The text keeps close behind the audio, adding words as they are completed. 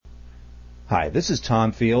Hi, this is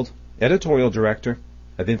Tom Field, Editorial Director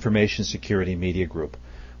of Information Security Media Group.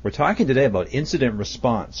 We're talking today about incident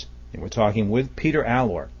response, and we're talking with Peter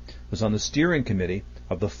Allor, who's on the steering committee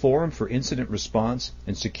of the Forum for Incident Response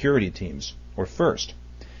and Security Teams, or FIRST.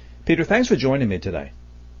 Peter, thanks for joining me today.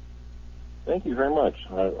 Thank you very much.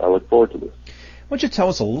 I look forward to this. Why don't you tell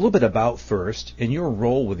us a little bit about FIRST and your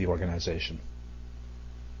role with the organization?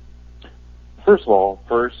 First of all,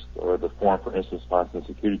 FIRST, or the Forum for Incident Response and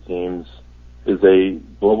Security Teams, is a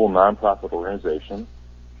global nonprofit organization,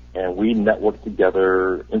 and we network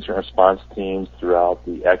together incident response teams throughout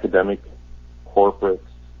the academic, corporate,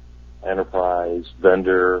 enterprise,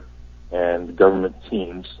 vendor, and government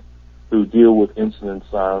teams who deal with incidents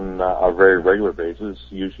on a very regular basis,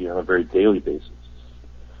 usually on a very daily basis.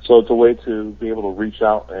 So it's a way to be able to reach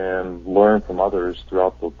out and learn from others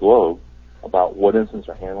throughout the globe about what incidents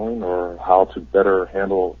are handling or how to better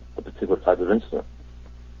handle a particular type of incident.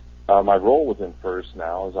 My role within FIRST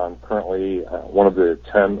now is I'm currently one of the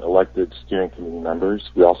 10 elected steering committee members.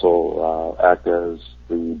 We also act as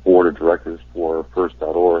the board of directors for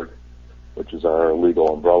FIRST.org, which is our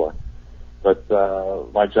legal umbrella. But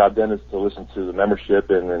my job then is to listen to the membership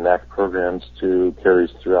and enact programs to carry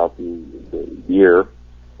us throughout the year,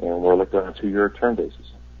 and we're elected on a 2-year term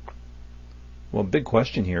basis. Well, big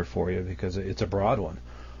question here for you because it's a broad one.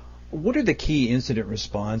 What are the key incident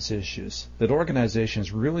response issues that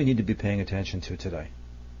organizations really need to be paying attention to today?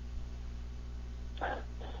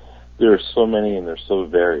 There are so many and they're so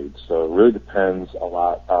varied. So it really depends a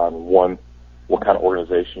lot on, one, what kind of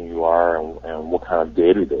organization you are and what kind of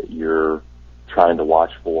data that you're trying to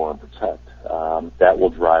watch for and protect. That will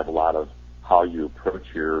drive a lot of how you approach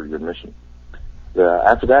your mission.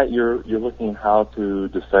 After that, you're looking at how to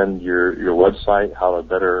defend your website, how to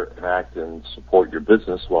better enact and support your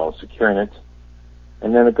business while securing it.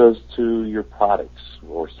 And then it goes to your products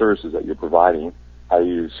or services that you're providing, how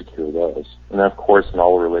you secure those. And then, of course, in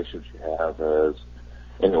all the relationships you have, as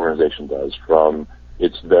any organization does, from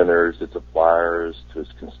its vendors, its suppliers, to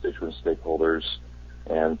its constituent stakeholders,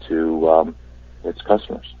 and to its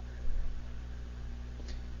customers.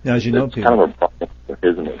 Now, as you know, it's Peter, kind of a problem,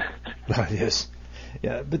 isn't it? It is.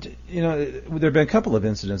 Yeah, but there have been a couple of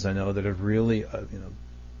incidents I know that have really,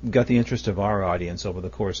 got the interest of our audience over the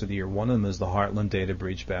course of the year. One of them is the Heartland data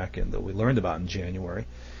breach that we learned about in January,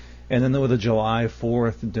 and then there was the July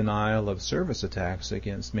 4th denial of service attacks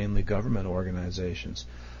against mainly government organizations.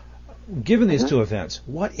 Given these two events,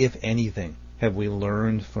 what, if anything, have we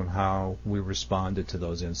learned from how we responded to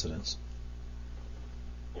those incidents?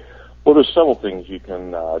 Well, there's several things you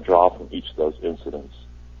can draw from each of those incidents.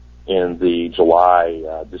 In the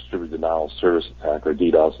July distributed denial of service attack, or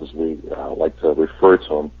DDoS as we like to refer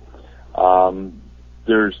to them,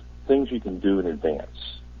 there's things you can do in advance.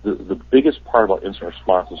 The biggest part about incident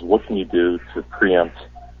response is what can you do to preempt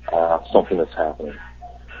something that's happening.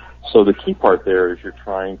 So the key part there is you're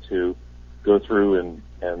trying to go through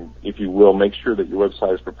and, if you will, make sure that your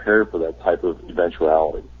website is prepared for that type of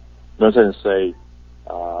eventuality. I'm not saying to say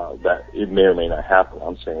that it may or may not happen.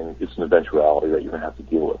 I'm saying it's an eventuality that you're going to have to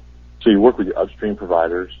deal with. So you work with your upstream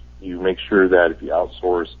providers. You make sure that if you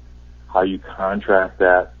outsource, how you contract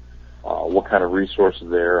that, what kind of resources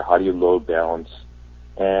there, how do you load balance,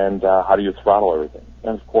 and how do you throttle everything.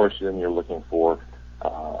 And, of course, then you're looking for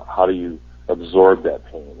how do you absorb that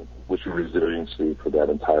pain, what's your resiliency for that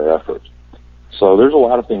entire effort. So there's a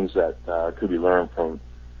lot of things that could be learned from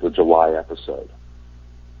the July episode.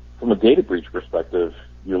 From a data breach perspective,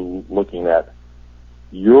 you're looking at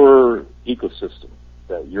your ecosystem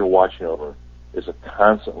that you're watching over is a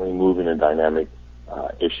constantly moving and dynamic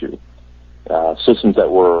issue. Systems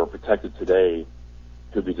that were protected today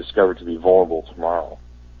could be discovered to be vulnerable tomorrow.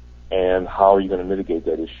 And how are you going to mitigate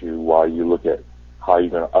that issue while you look at how you're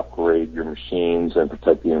going to upgrade your machines and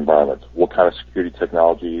protect the environment? What kind of security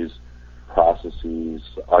technologies, processes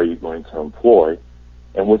are you going to employ,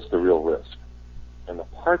 and what's the real risk? And the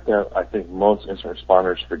part that I think most incident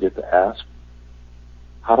responders forget to ask,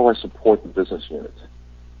 how do I support the business unit?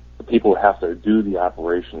 The people who have to do the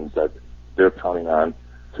operations that they're counting on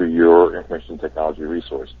through your information technology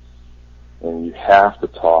resources. And you have to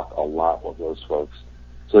talk a lot with those folks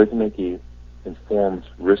so they can make an informed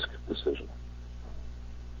risk decision.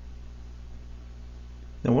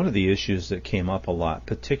 Now, one of the issues that came up a lot,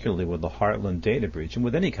 particularly with the Heartland data breach, and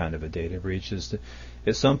with any kind of a data breach, is that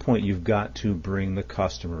at some point you've got to bring the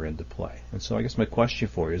customer into play. And so I guess my question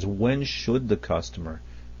for you is, when should the customer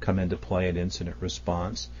come into play at incident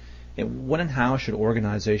response? And when and how should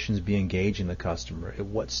organizations be engaging the customer? At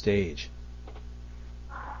what stage?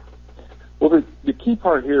 Well, the key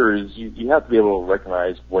part here is you have to be able to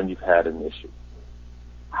recognize when you've had an issue.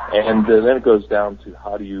 And then it goes down to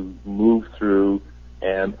how do you move through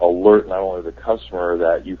and alert not only the customer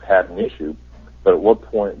that you've had an issue, but at what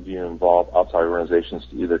point do you involve outside organizations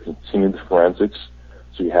to either continue the forensics,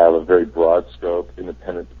 so you have a very broad scope,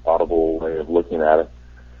 independent, audible way of looking at it,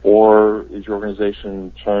 or is your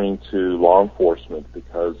organization turning to law enforcement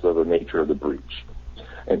because of the nature of the breach?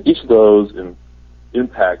 And each of those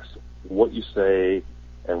impacts what you say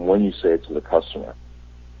and when you say it to the customer.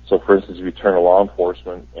 So, for instance, if you turn to law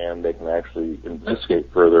enforcement and they can actually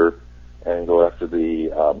investigate further and go after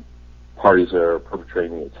the parties that are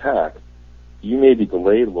perpetrating the attack, you may be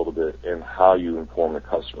delayed a little bit in how you inform the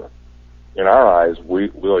customer. In our eyes, we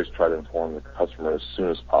always try to inform the customer as soon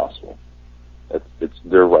as possible. It's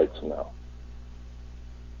their right to know.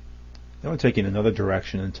 I want to take you in another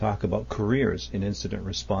direction and talk about careers in incident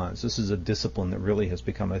response. This is a discipline that really has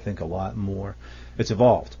become, I think, a lot more. It's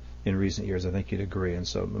evolved in recent years, I think you'd agree. And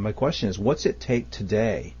so my question is, what's it take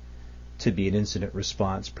today to be an incident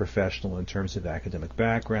response professional in terms of academic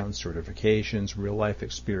background, certifications, real-life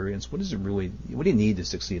experience? What do you need to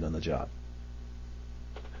succeed on the job?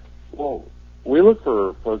 Well, we look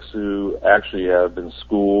for folks who actually have been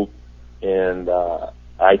schooled in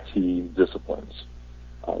IT disciplines.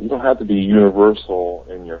 You don't have to be universal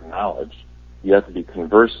in your knowledge. You have to be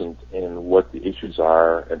conversant in what the issues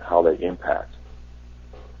are and how they impact.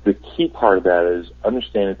 The key part of that is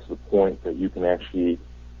understanding to the point that you can actually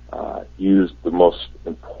use the most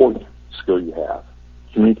important skill you have,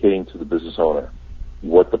 communicating to the business owner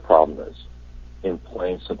what the problem is in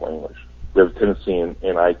plain, simple English. We have a tendency in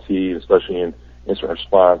IT, especially in incident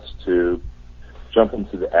response, to jump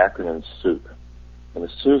into the acronym soup. And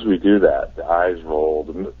as soon as we do that, the eyes roll,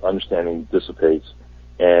 the understanding dissipates,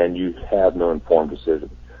 and you have no informed decision.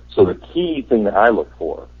 So the key thing that I look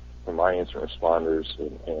for from my incident responders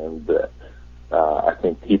and I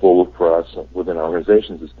think people look for us within our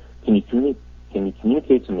organizations is, can you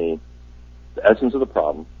communicate to me the essence of the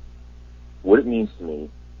problem, what it means to me,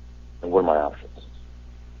 and what are my options?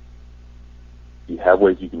 You have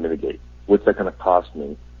ways you can mitigate. What's that going to cost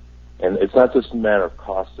me? And it's not just a matter of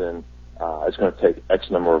cost in it's going to take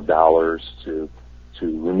X number of dollars to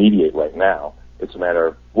remediate right now. It's a matter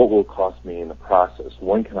of what will it cost me in the process.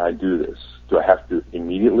 When can I do this? Do I have to do it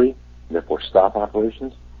immediately and therefore stop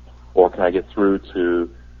operations? Or can I get through to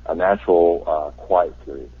a natural quiet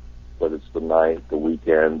period, whether it's the night, the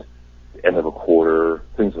weekend, the end of a quarter,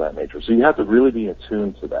 things of that nature. So you have to really be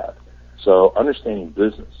attuned to that. So understanding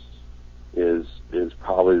business is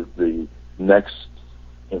probably the next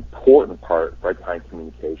important part right behind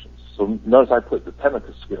communications. So notice I put the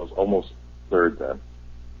technical skills almost third then.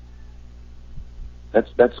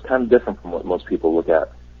 That's kind of different from what most people look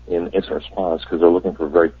at in incident response, because they're looking for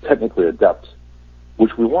very technically adept,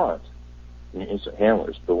 which we want in incident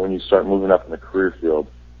handlers. But when you start moving up in the career field,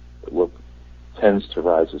 what tends to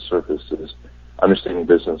rise to the surface is understanding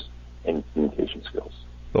business and communication skills.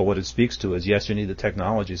 But what it speaks to is, yes, you need the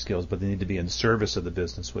technology skills, but they need to be in service of the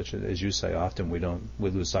business, which, as you say, often we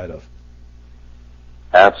lose sight of.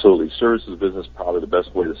 Absolutely. Service of the business is probably the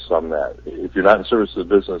best way to sum that. If you're not in service of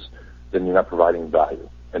the business, then you're not providing value.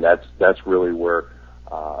 And that's really where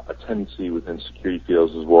a tendency within security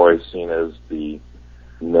fields is we're always seen as the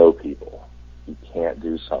no people. You can't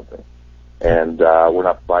do something. And we're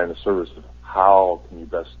not providing the service of how can you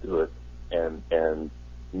best do it and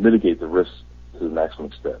mitigate the risk to the maximum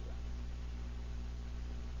extent.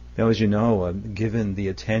 Now, as you know, given the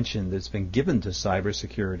attention that's been given to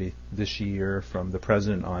cybersecurity this year from the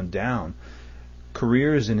president on down,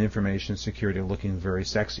 careers in information security are looking very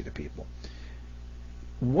sexy to people.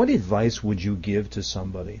 What advice would you give to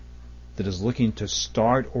somebody that is looking to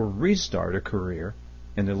start or restart a career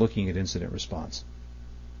and they're looking at incident response?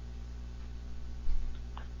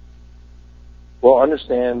 Well,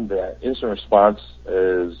 understand that incident response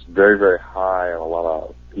is very, very high on a lot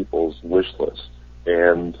of people's wish list.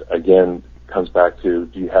 And again, it comes back to,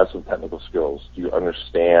 do you have some technical skills? Do you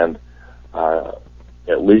understand,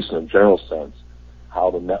 at least in a general sense, how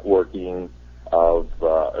the networking of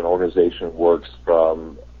an organization works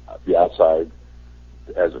from the outside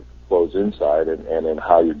as it flows inside, and in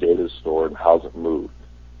how your data is stored and how's it moved?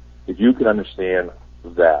 If you can understand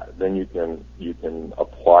that, then you can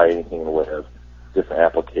apply anything in the way of different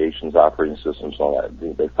applications, operating systems, all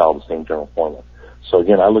that. They follow the same general formula. So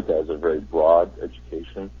again, I look at it as a very broad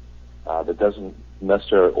education that doesn't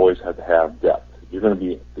necessarily always have to have depth. If you're going to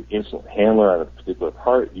be the incident handler on a particular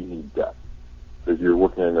part, you need depth. If you're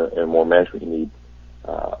working in more management, you need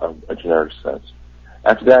a generic sense.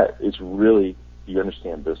 After that, it's really, you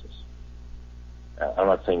understand business. I'm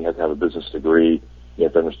not saying you have to have a business degree. You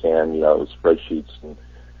have to understand, spreadsheets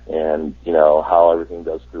and, you know, how everything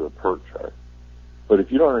does through a PERT chart. But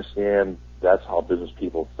if you don't understand that's how business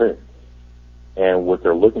people think and what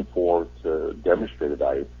they're looking for to demonstrate a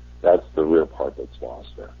value, that's the real part that's lost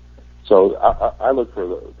there. So I look for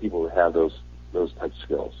the people who have those type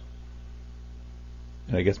skills.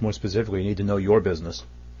 And I guess more specifically, you need to know your business.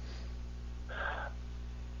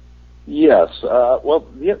 Yes. Well,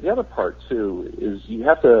 the other part too is you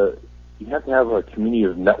have to have a community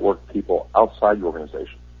of network people outside your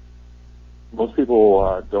organization. Most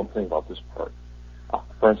people don't think about this part.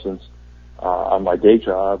 For instance, on my day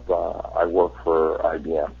job, I work for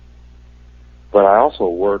IBM, but I also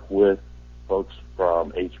work with folks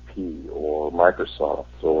from HP or Microsoft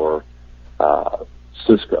or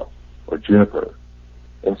Cisco or Juniper,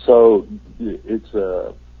 and so it's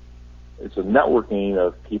a networking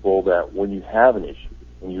of people that when you have an issue,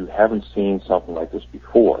 when you haven't seen something like this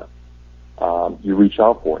before, you reach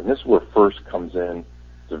out for it. And this is where FIRST comes in.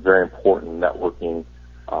 It's a very important networking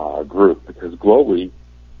group because globally,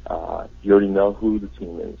 you already know who the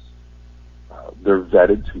team is. They're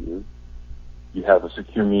vetted to you. You have a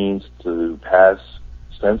secure means to pass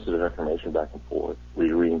sensitive information back and forth.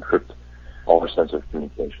 We re-encrypt all our sensitive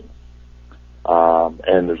communications.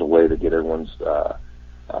 And there's a way to get everyone's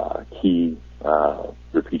key,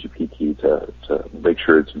 your PGP key to make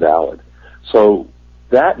sure it's valid. So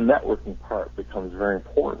that networking part becomes very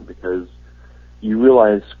important because you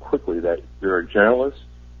realize quickly that you're a generalist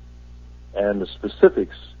and the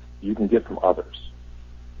specifics you can get from others.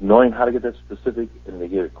 Knowing how to get that specific and to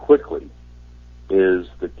get it quickly is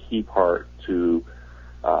the key part to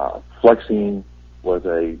flexing with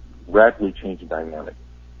a rapidly changing dynamic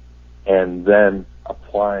and then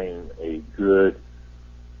applying a good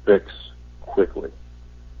fix quickly.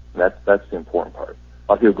 And that's the important part.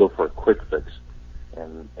 A lot of people go for a quick fix,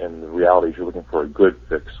 and the reality is you're looking for a good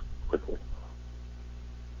fix quickly.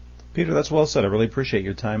 Peter, that's well said. I really appreciate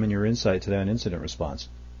your time and your insight today on incident response.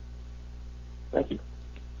 Thank you.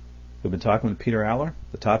 We've been talking with Peter Aller.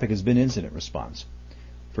 The topic has been incident response.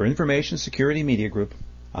 For Information Security Media Group,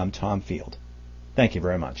 I'm Tom Field. Thank you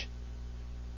very much.